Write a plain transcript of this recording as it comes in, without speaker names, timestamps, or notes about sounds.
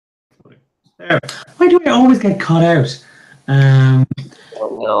Why do I always get caught out? Um,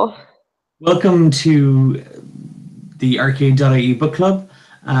 Oh no. Welcome to the Arcade.ie book club.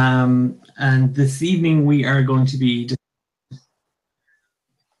 And this evening we are going to be.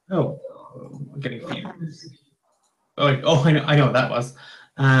 Oh, I'm getting feedback. Oh, I know what that was.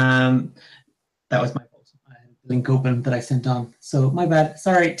 That was my fault. I had the link open that I sent on. So my bad.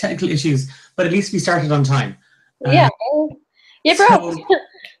 Sorry, technical issues. But at least we started on time. Yeah. Yeah, bro.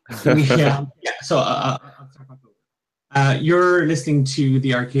 Yeah. So I'll start back over. You're listening to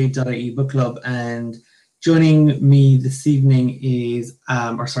the Arcade.ie book club, and joining me this evening is,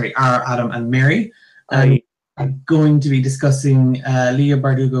 are Adam and Mary. I'm going to be discussing Leigh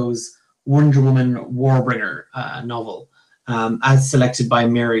Bardugo's Wonder Woman Warbringer novel, as selected by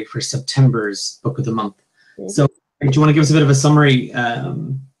Mary for September's Book of the Month. So, do you want to give us a bit of a summary?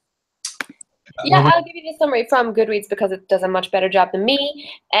 Yeah, I'll give you the summary from Goodreads because it does a much better job than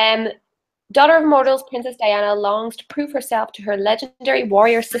me. Daughter of Mortals, Princess Diana longs to prove herself to her legendary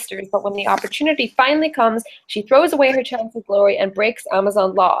warrior sisters, but when the opportunity finally comes, she throws away her chance of glory and breaks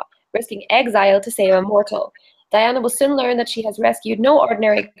Amazon law, risking exile to save a mortal. Diana will soon learn that she has rescued no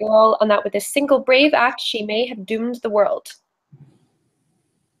ordinary girl, and that with a single brave act, she may have doomed the world.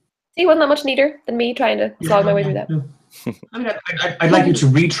 See, wasn't that much neater than me trying to slog my way through that? No. I mean, I'd like you to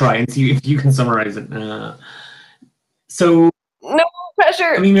retry and see if you can summarize it. So, no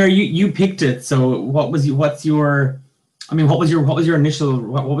pressure. I mean, Mary, you picked it. So, what was your initial?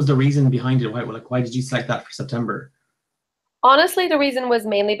 What was the reason behind it? Why did you select that for September? Honestly, the reason was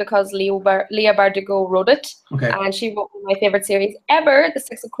mainly because Leigh Bardugo wrote it, and she wrote one of my favorite series ever, the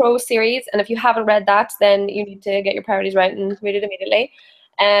Six of Crows series. And if you haven't read that, then you need to get your priorities right and read it immediately.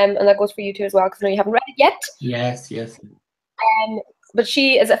 And that goes for you too as well, because I know you haven't read it yet. Yes. But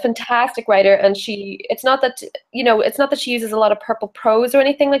she is a fantastic writer, and it's not that she uses a lot of purple prose or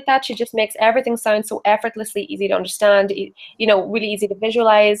anything like that. She just makes everything sound so effortlessly easy to understand, really easy to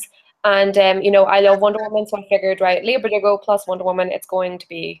visualize. And I love Wonder Woman, so I figured, right, Leigh Bardugo plus Wonder Woman, it's going to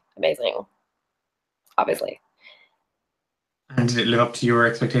be amazing, obviously. And did it live up to your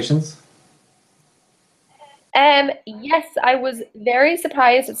expectations? Yes, I was very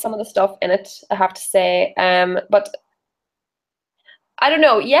surprised at some of the stuff in it, I have to say. But I don't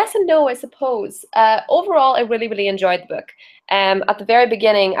know. Yes and no, I suppose. Overall, I really, really enjoyed the book. At the very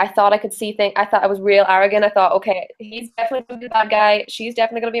beginning, I thought I could see things. I thought I was real arrogant. I thought, okay, he's definitely going to be the bad guy. She's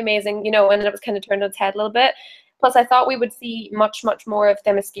definitely going to be amazing, and then it was kind of turned on its head a little bit. Plus, I thought we would see much, much more of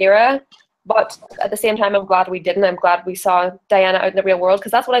Themyscira. But at the same time, I'm glad we didn't. I'm glad we saw Diana out in the real world,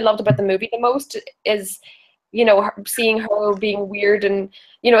 because that's what I loved about the movie the most is, seeing her being weird, and,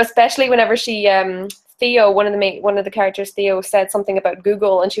 especially whenever she... Theo, one of the characters, Theo, said something about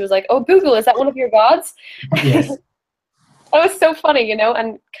Google, and she was like, "Oh, Google, is that one of your gods?" Yes. That was so funny,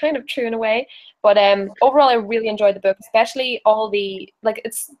 and kind of true in a way. But overall, I really enjoyed the book, especially all the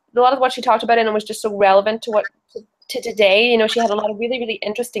it's a lot of what she talked about, and it was just so relevant to today. She had a lot of really, really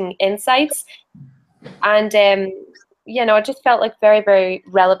interesting insights, and it just felt like very, very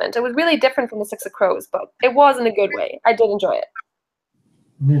relevant. It was really different from the Six of Crows, but it was in a good way. I did enjoy it.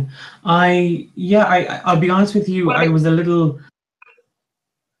 I'll be honest with you. I was a little.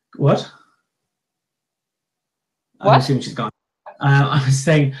 What? I'm assuming she's gone. I was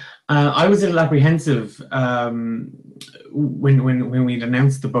saying I was a little apprehensive when we'd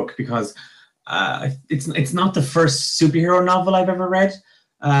announced the book, because it's not the first superhero novel I've ever read,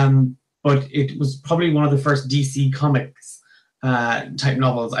 but it was probably one of the first DC Comics type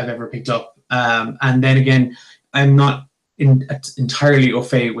novels I've ever picked up. And then again, I'm not entirely au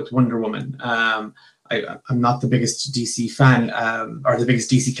fait with Wonder Woman. I'm not the biggest DC fan, or the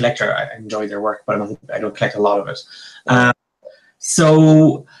biggest DC collector. I enjoy their work, but I don't collect a lot of it.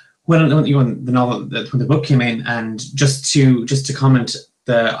 So when the book came in, and just to comment,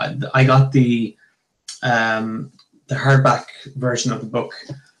 I got the hardback version of the book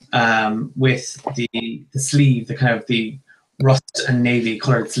with the sleeve, the kind of the rust and navy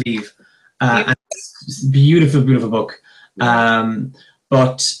colored sleeve, and it's a beautiful book.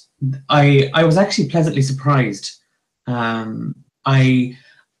 But I was actually pleasantly surprised. I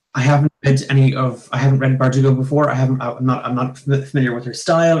haven't read Bardugo before. I'm not familiar with her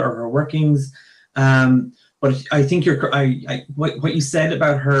style or her workings. But I think what you said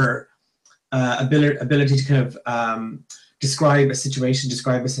about her ability to kind of describe a situation,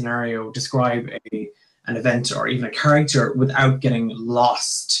 describe a scenario, describe an event or even a character without getting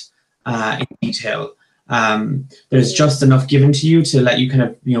lost in detail. There's just enough given to you to let you kind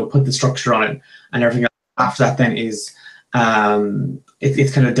of put the structure on it, and everything after that then is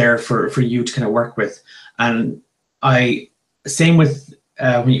it's kind of there for you to kind of work with. And same with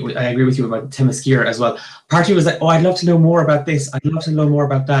I agree with you about Themyscira as well. Part of me was like, oh, I'd love to know more about this. I'd love to know more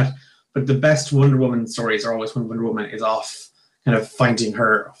about that. But the best Wonder Woman stories are always when Wonder Woman is off, kind of finding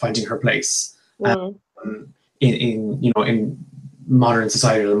her place in modern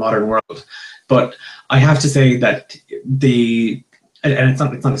society or the modern world. But I have to say that and it's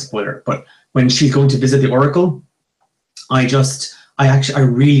not a spoiler, but when she's going to visit the Oracle, I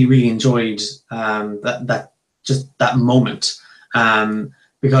really enjoyed that moment,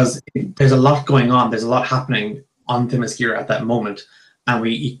 because there's a lot going on. There's a lot happening on Themyscira at that moment, and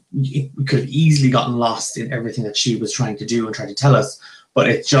we could have easily gotten lost in everything that she was trying to do and trying to tell us. But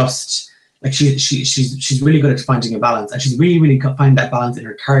it's just like she's really good at finding a balance, and she's really find that balance in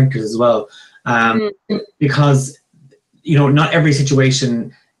her characters as well, because not every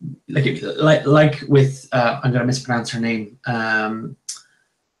situation. Like with I'm gonna mispronounce her name.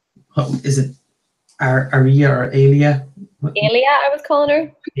 What is it? Aria or Alia? Alia, I was calling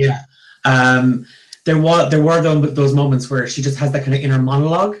her. Yeah. There were those moments where she just has that kind of inner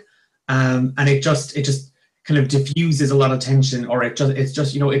monologue, and it just kind of diffuses a lot of tension, or it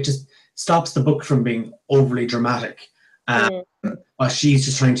just stops the book from being overly dramatic, while she's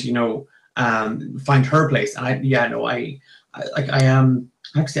just trying to find her place. And I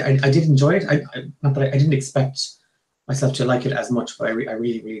did enjoy it. Not that I didn't expect myself to like it as much, but I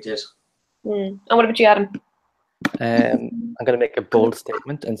really did. And what about you, Adam? I'm going to make a bold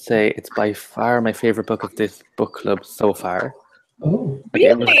statement and say it's by far my favorite book of this book club so far. Oh,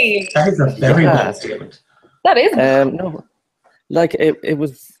 really? That is a very bold statement. That is. No, like it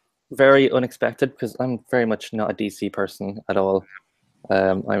was very unexpected, because I'm very much not a DC person at all.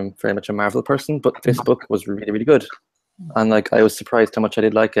 I'm very much a Marvel person, but this book was really good. And I was surprised how much I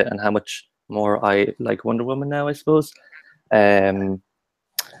did like it, and how much more I like Wonder Woman now, I suppose. The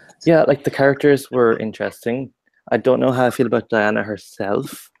characters were interesting. I don't know how I feel about Diana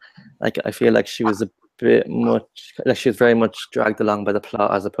herself. I feel like she was a bit much, she was very much dragged along by the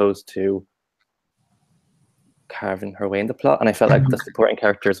plot, as opposed to carving her way in the plot. And I felt like the supporting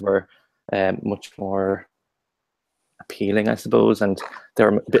characters were much more appealing, I suppose, and they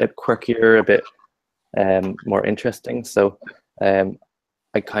were a bit quirkier, a bit more interesting. So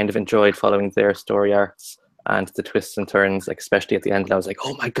I kind of enjoyed following their story arcs and the twists and turns, especially at the end. And I was like,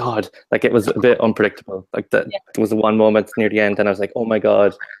 oh my god, it was a bit unpredictable. There was one moment near the end, and I was like, oh my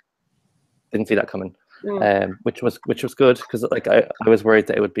god, didn't see that coming. Which was good, because I was worried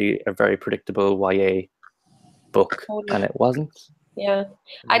that it would be a very predictable YA book, and it wasn't. Yeah,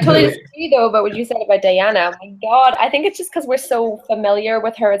 I totally disagree though about what you said about Diana. Oh my god, I think it's just because we're so familiar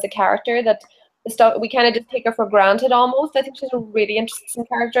with her as a character that the stuff we kind of just take her for granted almost. I think she's a really interesting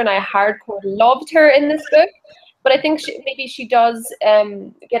character, and I hardcore loved her in this book. But I think maybe she does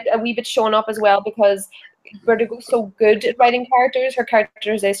get a wee bit shown up as well, because Bardugo's so good at writing characters. Her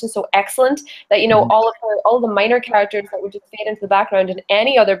characterization is so excellent that all the minor characters that would just fade into the background in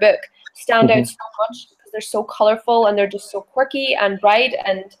any other book stand out so much, because they're so colorful and they're just so quirky and bright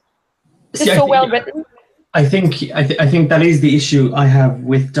and just so well written. I think that is the issue I have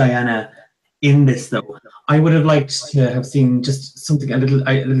with Diana in this, though. I would have liked to have seen just something a little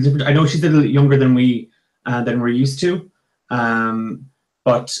different. I know she's a little younger than we're used to,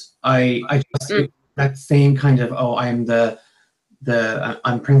 but I just that same kind of I'm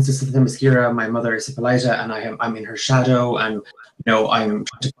I'm Princess of Themyscira, my mother is Hippolyta, and I'm in her shadow, and I'm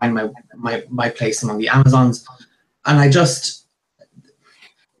trying to find my place among the Amazons, and it just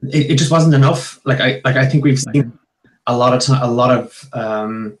wasn't enough. I think we've seen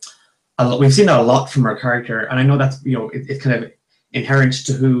we've seen that a lot from her character, and I know that's it's kind of inherent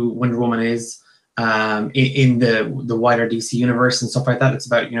to who Wonder Woman is in the wider DC universe and stuff like that. It's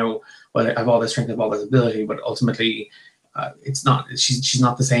about I have all this strength, I have all this ability, but ultimately it's not. She's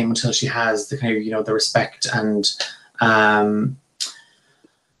not the same until she has the kind of the respect and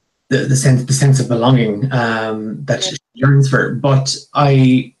the sense of belonging that she yearns for. But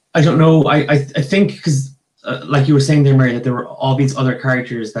I don't know. I think because like you were saying there, Mary, that there were all these other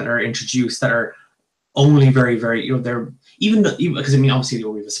characters that are introduced that are only very they're even because obviously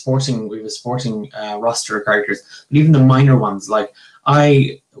we have a sporting roster of characters, but even the minor ones, the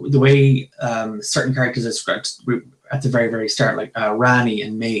way certain characters are described at the very start, like Rani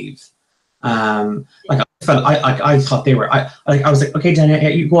and Maeve. I thought they were. I was like, okay, Dana,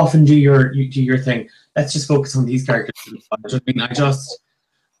 you go off and do your thing. Let's just focus on these characters.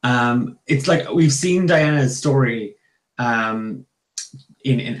 It's like we've seen Diana's story in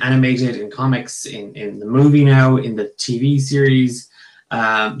animated, in comics, in the movie now, in the TV series. Do you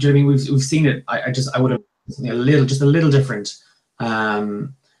know what I mean? We've seen it. I would have something a little different.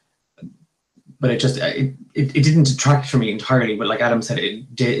 but it didn't detract from me entirely. But like Adam said,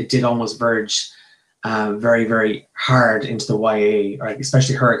 it did almost verge very, very hard into the YA, or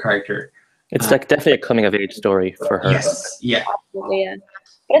especially her character. It's like definitely a coming of age story for her. Yes, yeah. Absolutely, yeah.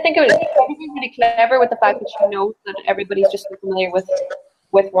 But I think it was really clever with the fact that she knows that everybody's just so familiar with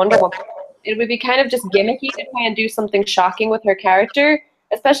Wonder Woman. It would be kind of just gimmicky to try and do something shocking with her character,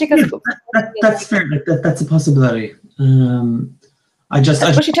 especially because that's fair. That's a possibility. I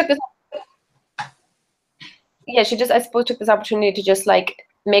she took this. Yeah, she just, I suppose, took this opportunity to just like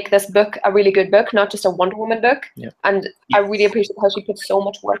make this book a really good book, not just a Wonder Woman book. Yeah. And I really appreciate how she put so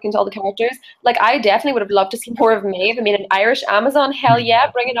much work into all the characters. Like, I definitely would have loved to see more of Maeve. I mean, an Irish Amazon, hell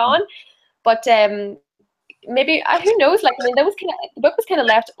yeah, bring it on. But maybe who knows? Like, I mean, the book was kind of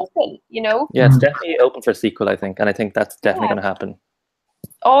left open, you know? Yeah, it's definitely open for a sequel, I think, and I think that's definitely going to happen.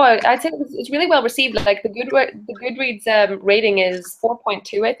 Oh, I'd say it's really well received. Like the Goodreads rating is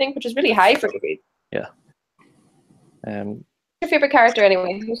 4.2, I think, which is really high for Goodreads. Yeah. Your favorite character,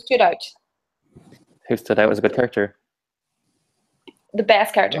 anyway? Who stood out? Who stood out as a good character? The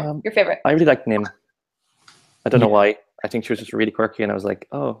best character. Your favorite? I really liked Nim. I don't know why. I think she was just really quirky, and I was like,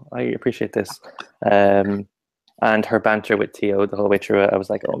 oh, I appreciate this. And her banter with Theo the whole way through it, I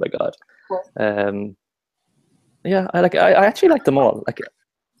was like, oh my god. Cool. Yeah, I actually like them all. Like,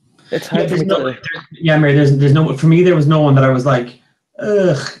 it's hard for me Mary, there's no, for me there was no one that I was like,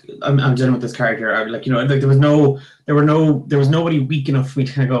 ugh, I'm done with this character. I like, you know, like there was nobody weak enough for me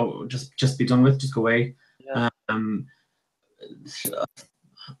to kind of go, just be done with, just go away. Yeah.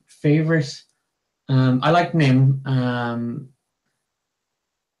 Favorite, I like Nim.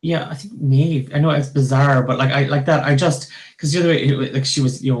 Yeah, I think Maeve. I know it's bizarre, but like I like that. I just, because the other way, like she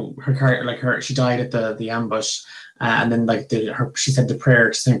was, you know, her character, like she died at the ambush, and then like she said the prayer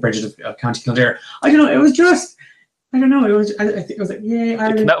to Saint Bridget of County Kildare. I don't know. It was just, I don't know. It was. I think it was like, yeah.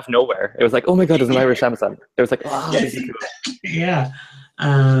 It came out of nowhere. It was like, oh my god, there's an Irish Amazon. It was like, oh, this is cool. Yeah.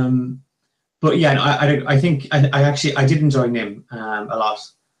 But yeah, no, I think I actually did enjoy Nim a lot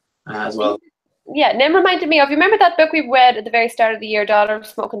as well. Yeah, Nim reminded me of, you remember that book we read at the very start of the year, Daughter of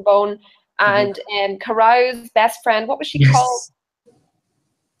Smoke and Bone, and Carau's best friend, what was she called?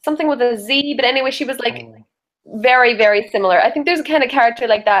 Something with a Z, but anyway, she was like very, very similar. I think there's a kind of character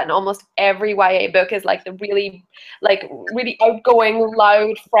like that in almost every YA book, is like the really outgoing,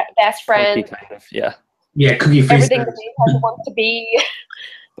 loud best friend. Kind of, yeah. Yeah, cookie face. Everything that they want to be.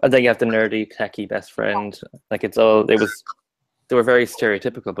 And then you have the nerdy, techie best friend. Like they were very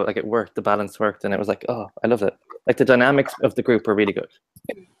stereotypical, but like it worked, the balance worked, and it was like, oh, I love it. Like the dynamics of the group were really good.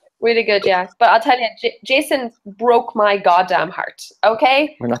 Really good, yeah. But I'll tell you, Jason broke my goddamn heart,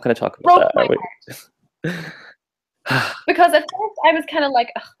 okay? We're not going to talk about that, are we? Because at first I was kind of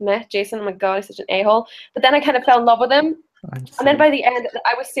like, oh, meh, Jason, oh my god, he's such an a-hole. But then I kind of fell in love with him. And then by the end,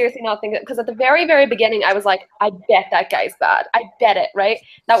 I was seriously not thinking, because at the very, very beginning, I was like, I bet that guy's bad. I bet it, right?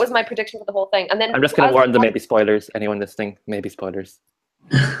 That was my prediction for the whole thing. And then I'm just going to warn them, maybe spoilers. Anyone listening, maybe spoilers.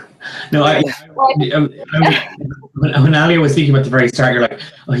 No, when Ali was speaking about the very start, you're like,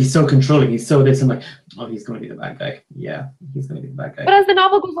 oh, he's so controlling, he's so this. I'm like, oh, he's going to be the bad guy. Yeah, he's going to be the bad guy. But as the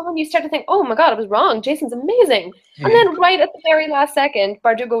novel goes on, you start to think, oh my god, I was wrong. Jason's amazing. Yeah. And then right at the very last second,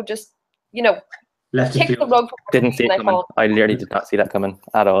 Bardugo just, you know, kicked the rug. Didn't see it coming. I literally did not see that coming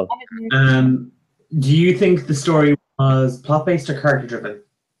at all. Do you think the story was plot-based or character-driven?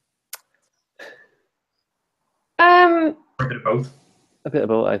 A bit of both. A bit of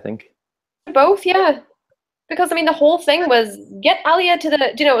both, I think. Both, yeah. Because I mean, the whole thing was get Alia to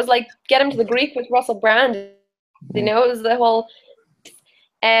the, you know, it was like get him to the Greek with Russell Brand. You know, it was the whole,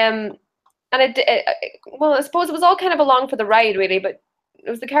 and well, I suppose it was all kind of along for the ride, really, but it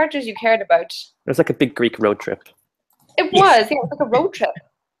was the characters you cared about. It was like a big Greek road trip. It was, yeah, it was like a road trip.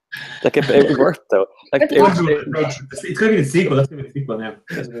 Like it worked though. Like it's going to be the sequel. That's going to be the sequel now.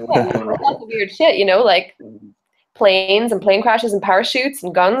 Lots of weird shit, you know, like planes and plane crashes and parachutes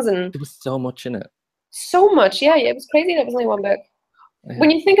and guns, and there was so much in it. So much, yeah. It was crazy that it was only one book. Yeah.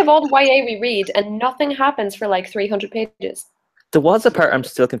 When you think of all the YA we read, and nothing happens for like 300 pages. There was a part I'm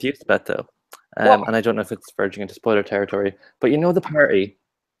still confused about though, and I don't know if it's verging into spoiler territory. But you know the party,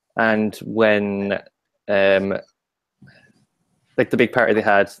 and when like the big party they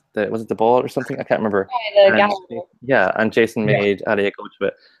had, was it the ball or something? I can't remember. And Jason made Alia go to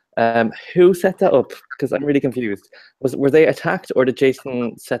it. Who set that up? Because I'm really confused. Were they attacked, or did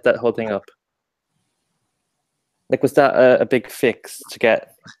Jason set that whole thing up? Like, was that a big fix to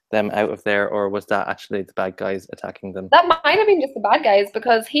get them out of there, or was that actually the bad guys attacking them? That might have been just the bad guys,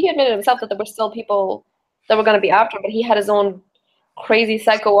 because he admitted himself that there were still people that were going to be after him, but he had his own crazy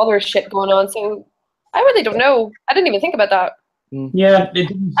psycho other shit going on. So I really don't know. I didn't even think about that. Yeah, it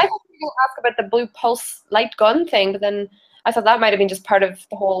didn't. I thought going to ask about the blue pulse light gun thing, but then I thought that might have been just part of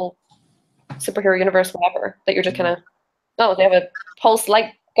the whole superhero universe, whatever. That you're just kind of, no, they have a pulse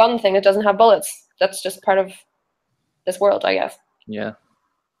light gun thing that doesn't have bullets. That's just part of this world, I guess. Yeah.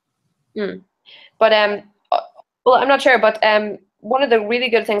 But well, I'm not sure, but one of the really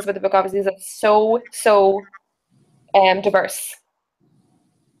good things about the book, obviously, is it's so diverse.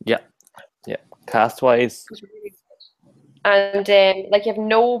 Yeah. Cast wise, and like you have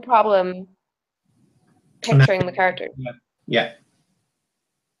no problem picturing the character. Yeah.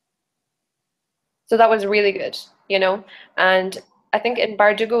 So that was really good, And I think in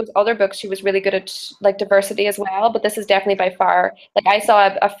Bardugo's other books, she was really good at like diversity as well. But this is definitely by far, like I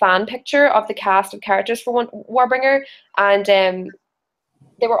saw a fan picture of the cast of characters for Warbringer, and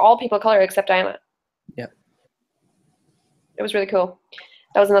they were all people of color except Diana. Yeah. It was really cool.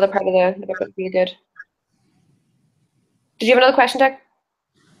 That was another part of the book that was really good. Did you have another question, Tech?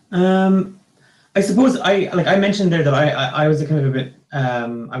 I suppose I mentioned there that I was kind of a bit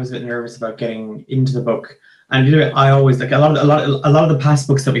I was a bit nervous about getting into the book, and I always like a lot of the past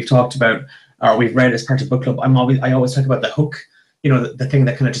books that we've talked about or we've read as part of book club. I always talk about the hook, the thing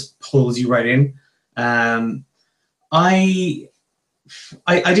that kind of just pulls you right in. I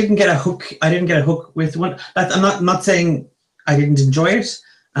didn't get a hook. I didn't get a hook with one. I'm not saying I didn't enjoy it.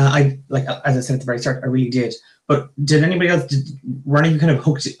 I like, as I said at the very start, I really did. But did anybody else? Were any of you kind of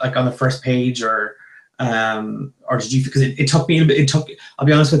hooked like on the first page, or did you? Because it took me a bit. I'll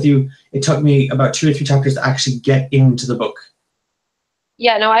be honest with you. It took me about 2 or 3 chapters to actually get into the book.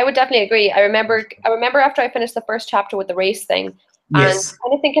 Yeah, no, I would definitely agree. I remember after I finished the first chapter with the race thing, Yes. and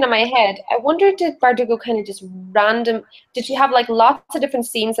kind of thinking in my head, I wonder, did Bardugo kind of just did she have like lots of different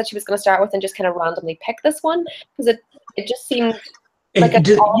scenes that she was going to start with and just kind of randomly pick this one? Because it just seemed like that's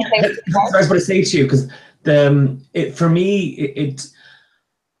what I was going to say to you, because for me,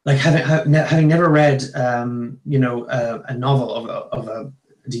 like having never read a novel of a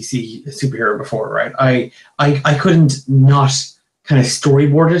DC superhero before, right? I couldn't not kind of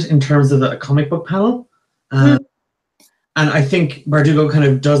storyboard it in terms of a comic book panel. And I think Bardugo kind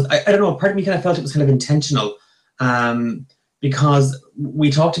of does. I don't know. Part of me kind of felt it was kind of intentional, because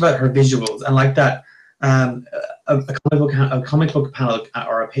we talked about her visuals, and like that, a comic book panel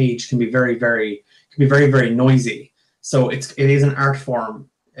or a page can be very, very noisy. So it is an art form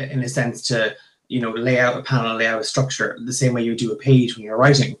in a sense to lay out a panel, lay out a structure the same way you do a page when you're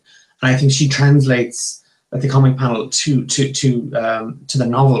writing. And I think she translates the comic panel to the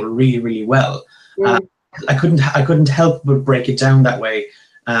novel really, really well. I couldn't help but break it down that way.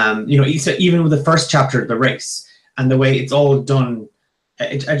 Even with the first chapter, the race, and the way it's all done,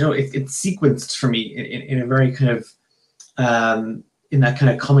 it's sequenced for me in a very kind of in that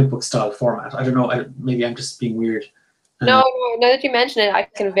kind of comic book style format. I don't know. Maybe I'm just being weird. No, now that you mention it, I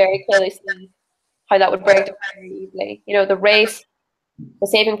can very clearly see how that would break down very easily. The race, the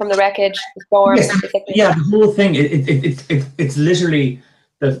saving from the wreckage, the storm. Yes, the whole thing. It's literally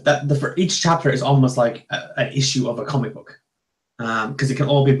for each chapter is almost like an issue of a comic book, because it can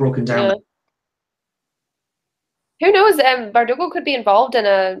all be broken down. Yeah. Who knows? Bardugo could be involved in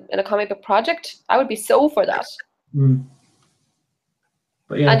a comic book project. I would be so for that.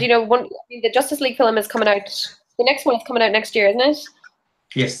 But yeah. And the Justice League film is coming out. The next one is coming out next year, isn't it?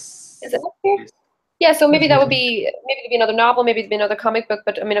 Yes. Is it next year? Yes. Yeah. So maybe that would be another novel, maybe it'd be another comic book.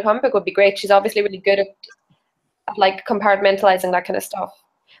 But I mean, a comic book would be great. She's obviously really good at like compartmentalizing that kind of stuff.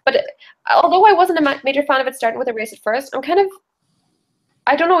 But although I wasn't a major fan of it starting with a race at first,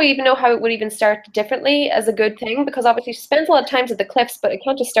 I don't even know how it would even start differently as a good thing, because obviously she spends a lot of times at the cliffs, but it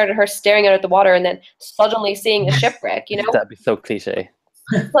can't just start at her staring out at the water and then suddenly seeing a shipwreck, That'd be so cliche.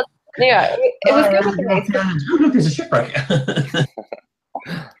 But yeah, it was good with the race. Look, there's a shipwreck.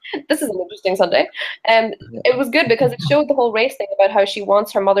 This is an interesting Sunday. It was good because it showed the whole race thing about how she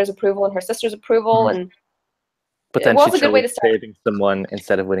wants her mother's approval and her sister's approval, and but then it was she a good way to chose start. saving someone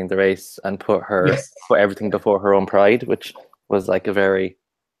instead of winning the race and put everything before her own pride, which was like a very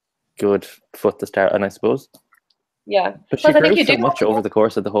good foot to start on, I suppose. Yeah, but she grew so much over the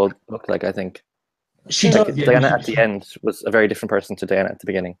course of the whole book. Like, I think Diana at the end was a very different person to Diana at the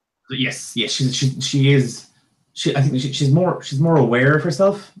beginning. Yes, she is. I think she's more aware of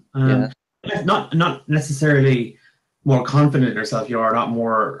herself. Not necessarily more confident in herself. Or not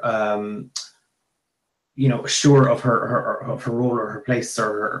more sure of her role or her place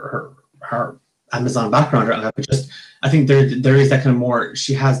or her Amazon background or that, but just I think there is that kind of more.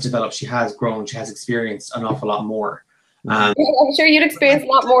 She has developed, she has grown, she has experienced an awful lot more. I'm sure you'd experience a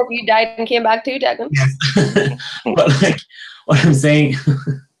lot more if you died and came back too, Declan. Yes. But like what I'm saying,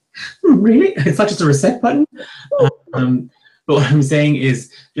 really, it's not just a reset button. But But what I'm saying is,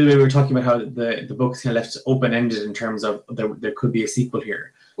 the way we were talking about how the book's kind of left open-ended in terms of there could be a sequel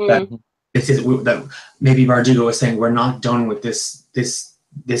here. That this is that maybe Bardugo was saying we're not done with this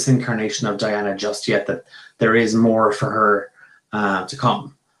incarnation of Diana just yet. That there is more for her to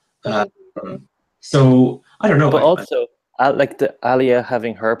come. So I don't know. But also, like the Alia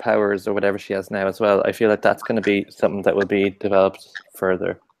having her powers or whatever she has now as well, I feel like that's going to be something that will be developed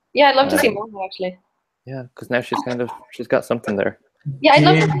further. Yeah, I'd love to see more actually. Yeah, because now she's got something there. Yeah, I'd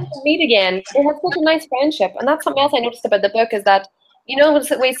love to meet again. They have such a nice friendship, and that's something else I noticed about the book is that, you know, in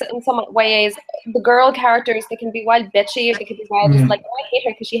some ways, the girl characters, they can be wild bitchy, or they can be wild just like, oh, I hate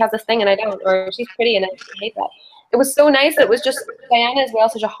her because she has this thing and I don't, or she's pretty and I hate that. It was so nice that it was just Diana as well,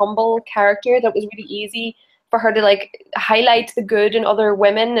 such a humble character that was really easy for her to like highlight the good in other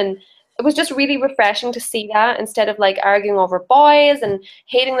women, and it was just really refreshing to see that instead of like arguing over boys and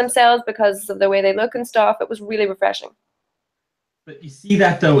hating themselves because of the way they look and stuff. It was really refreshing. But you see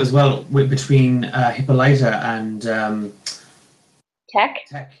that though as well between Hippolyta and Tech.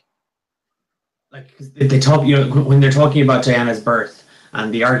 Like they talk, you know, when they're talking about Diana's birth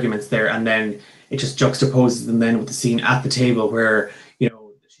and the arguments there, and then it just juxtaposes them then with the scene at the table where, you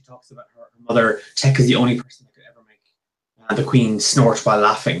know, she talks about her mother. Tech is the only person that could ever make the Queen snort while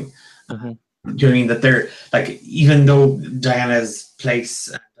laughing. Do you know what I mean? That they're like, even though Diana's place,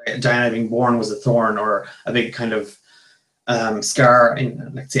 Diana being born was a thorn or a big kind of scar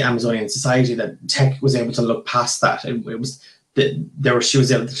in, let's say, Amazonian society, that Tech was able to look past that. It was that she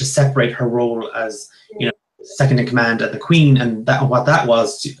was able to just separate her role as, you know, second in command and the Queen, and that what that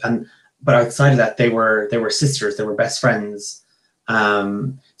was. But outside of that, they were sisters. They were best friends.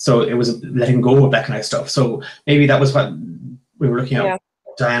 So it was letting go of that kind of stuff. So maybe that was what we were looking at.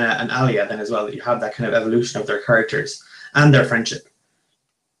 Diana and Alia then as well, that you have that kind of evolution of their characters and their friendship.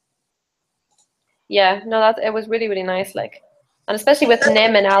 Yeah, no, it was really, really nice, like, and especially with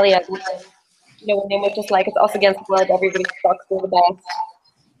Nim and Alia, you know, when Nim was just like, it's us against the world, everybody sucks, we're the best.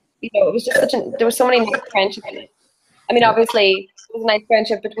 You know, it was just there was so many nice friendships in it. I mean, obviously, it was a nice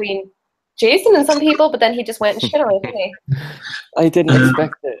friendship between Jason and some people, but then he just went and shit away, didn't he? I didn't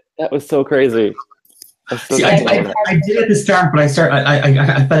expect it. That was so crazy. See, I did at the start, but I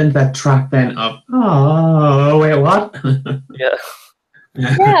fell into that trap then of, oh, wait, what?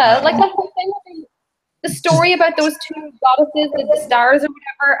 Yeah, like that whole thing, the story about those two goddesses and the stars or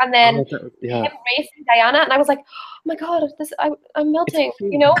whatever, and then him racing Diana, and I was like, oh my god, I'm melting,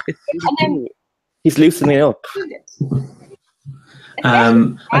 you know? And then he's loosening up.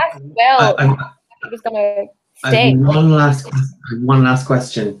 Well, he was gonna stay. One last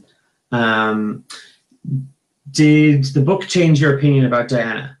question. Did the book change your opinion about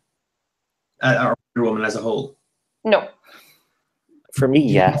Diana or Wonder Woman as a whole? No. For me,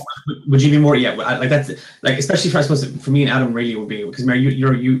 yeah. Would you be more? Yeah, like that's like, especially for, I suppose, for me and Adam really would be, because Mary,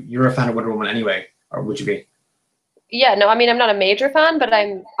 you're a fan of Wonder Woman anyway, or would you be? Yeah, no, I mean, I'm not a major fan, but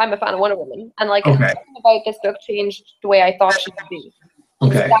I'm a fan of Wonder Woman, and like something about this book changed the way I thought she would be.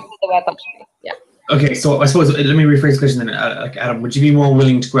 Okay. Exactly the way I thought she would be. Yeah. Okay, so I suppose let me rephrase the question then. Like, Adam, would you be more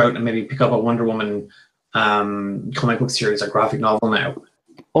willing to go out and maybe pick up a Wonder Woman comic book series or graphic novel now?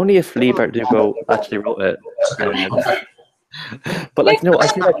 Only if Leigh Bardugo actually wrote it. But like, no, I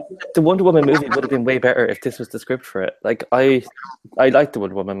feel like the Wonder Woman movie would have been way better if this was the script for it. Like, I liked the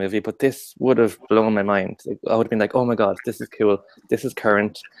Wonder Woman movie, but this would have blown my mind. Like, I would have been like, oh my god, this is cool, this is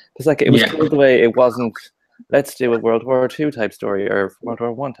current. It's like, it was cool the way it wasn't, let's do a World War II type story or World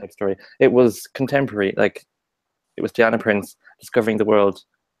War I type story. It was contemporary. Like, it was Diana Prince discovering the world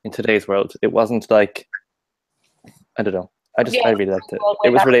in today's world. It wasn't like, I don't know. I really liked it.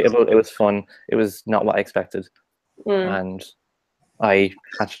 It was relatable. It was fun. It was not what I expected. And I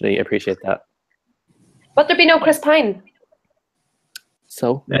actually appreciate that. But there'd be no Chris Pine.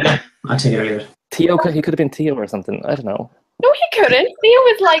 So? Yeah, I'll take it or leave it. Theo, he could have been Theo or something. I don't know. No, he couldn't. Theo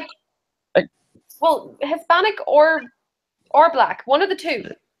was like, well, Hispanic or black. One of the two.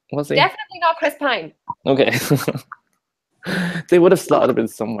 Was he? Definitely not Chris Pine. Okay. They would have slotted him in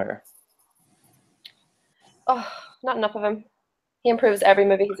somewhere. Oh, not enough of him. He improves every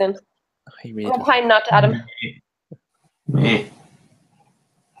movie he's in. He really Pine not to Adam. I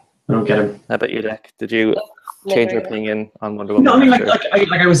don't get him. How about you, Dec? Did you change your opinion on Wonder Woman? No, I mean,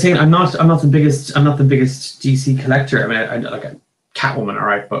 like I was saying, I'm not the biggest DC collector. I mean, I like a Catwoman, all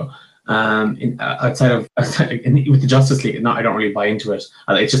right, but outside with the Justice League, I don't really buy into it.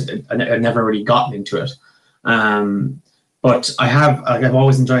 It's just I've never really gotten into it. But I've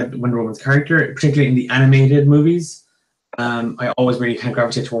always enjoyed Wonder Woman's character, particularly in the animated movies. I always really kind of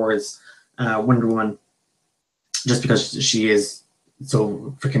gravitate towards Wonder Woman, just because she is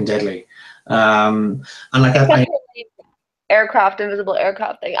so freaking deadly. And like that, invisible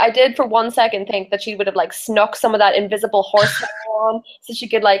aircraft thing. I did for 1 second think that she would have like snuck some of that invisible horsepower on so she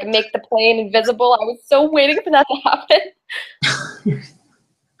could like make the plane invisible. I was so waiting for that to happen.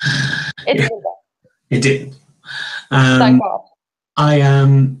 It didn't. It didn't. Thank God.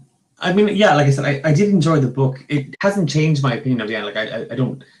 I mean, yeah, like I said, I did enjoy the book. It hasn't changed my opinion of Leanne. Like I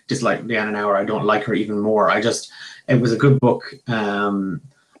don't dislike Leanne Hour. I don't like her even more. It was a good book.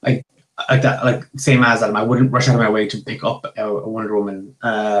 I like that, like same as Adam. I wouldn't rush out of my way to pick up a Wonder Woman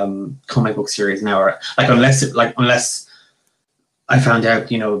comic book series now, or like unless I found out,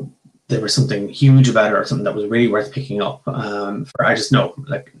 there was something huge about it or something that was really worth picking up. I just know,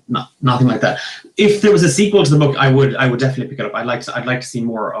 like, nothing like that. If there was a sequel to the book, I would definitely pick it up. I'd like to see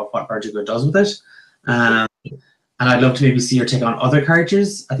more of what Bardugo does with it, and I'd love to maybe see her take on other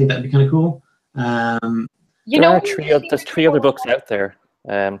characters. I think that'd be kind of cool. There's 3 other books out there.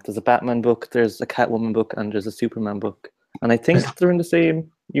 There's a Batman book, there's a Catwoman book, and there's a Superman book. And I think they're in the same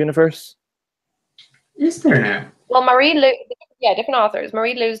universe. Is there now? Well, different authors.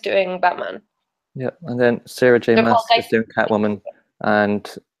 Marie Lou's doing Batman. Yeah, and then Sarah J. Maas is doing Catwoman, and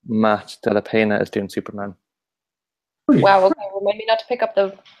Matt Della Pena is doing Superman. Wow, okay. Remind me not to pick up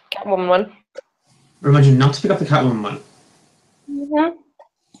the Catwoman one. Remind you not to pick up the Catwoman one. Mm-hmm.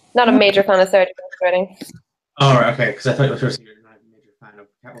 Not a major fan of Sarah J. Maas writing. Oh, right, okay, because I thought you were not a major fan of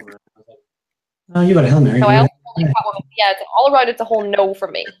Catwoman. I was like, oh, you got a Hail Mary. No, I also don't like Catwoman. Yeah, it's all around. It's a whole no for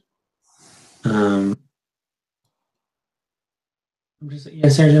me. Yeah,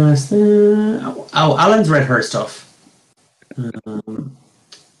 Sarah J. Maas. Alan's read her stuff.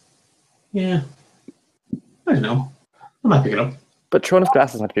 Yeah, I don't know. I might pick it up. But Throne of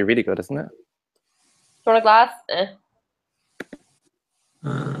Glass is meant to be really good, isn't it? Throne of Glass?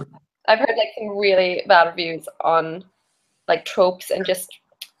 I've heard like some really bad reviews on like tropes and just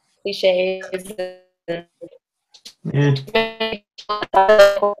cliches and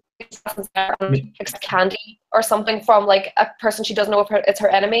candy or something from like a person she doesn't know if it's her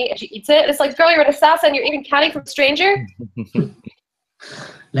enemy and she eats it. It's like, girl, you're an assassin, you're eating candy from a stranger.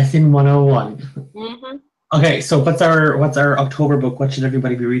 Lesson 101. Mm-hmm. Okay, so what's our October book? What should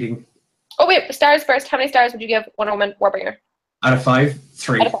everybody be reading? Oh wait, stars first. How many stars would you give Wonder Woman Warbringer? Out of 5?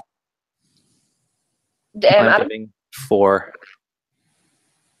 3. Out of 5. I'm Adam? giving 4.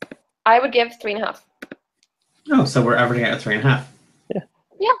 I would give 3.5. Oh, so we're averaging out at 3.5.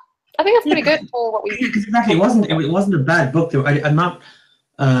 Yeah, I think that's pretty good for what we. Exactly, it wasn't a bad book though. I'm not.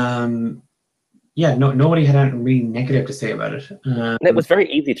 Nobody had anything really negative to say about it. It was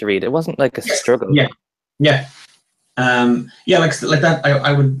very easy to read. It wasn't like a struggle. Yeah. Like that.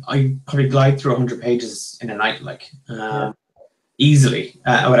 I probably glide through 100 pages in a night, easily.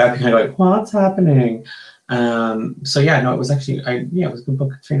 Without kind of going, what's happening? It was actually, it was a good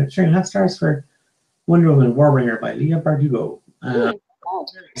book. 3.5 stars for Wonder Woman Warbringer by Leigh Bardugo.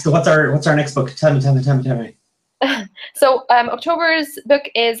 So what's our next book? Tell me. So October's book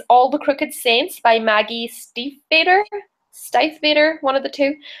is All the Crooked Saints by Maggie Stiefvater, one of the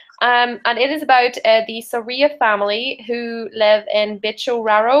two. And it is about the Soria family who live in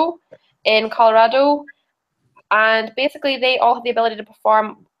Bicho in Colorado. And basically they all have the ability to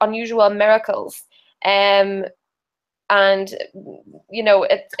perform unusual miracles. If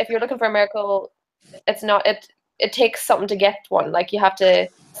you're looking for a miracle, it takes something to get one. Like you have to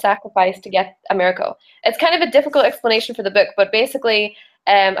sacrifice to get a miracle. It's kind of a difficult explanation for the book, but basically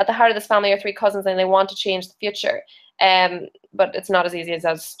at the heart of this family are 3 cousins and they want to change the future. But it's not as easy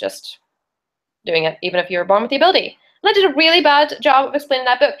as just doing it, even if you were born with the ability. And I did a really bad job of explaining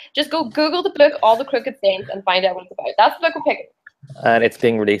that book. Just go Google the book, All the Crooked Saints, and find out what it's about. That's the book we're picking. And it's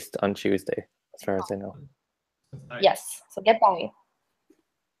being released on Tuesday, as far as I know. Yes, so get buying.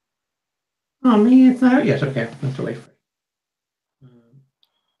 Oh, me, it's not out yet. Okay, I have to wait for it.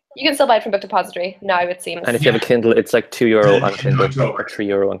 You can still buy it from Book Depository now, it seems. And if you have a Kindle, it's like €2 on Kindle or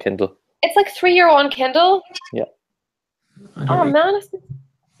 €3 on Kindle. It's like €3 on Kindle? Yeah. Oh, man, it's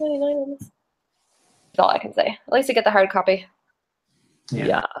 99 on this. That's all I can say. At least you get the hard copy.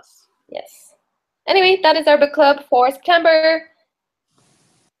 Yeah. Yes. Anyway, that is our book club for September.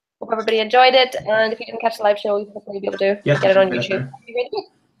 Hope everybody enjoyed it. And if you didn't catch the live show, you'll hopefully be able to get it on YouTube.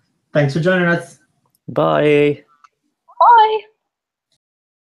 Thanks for joining us. Bye.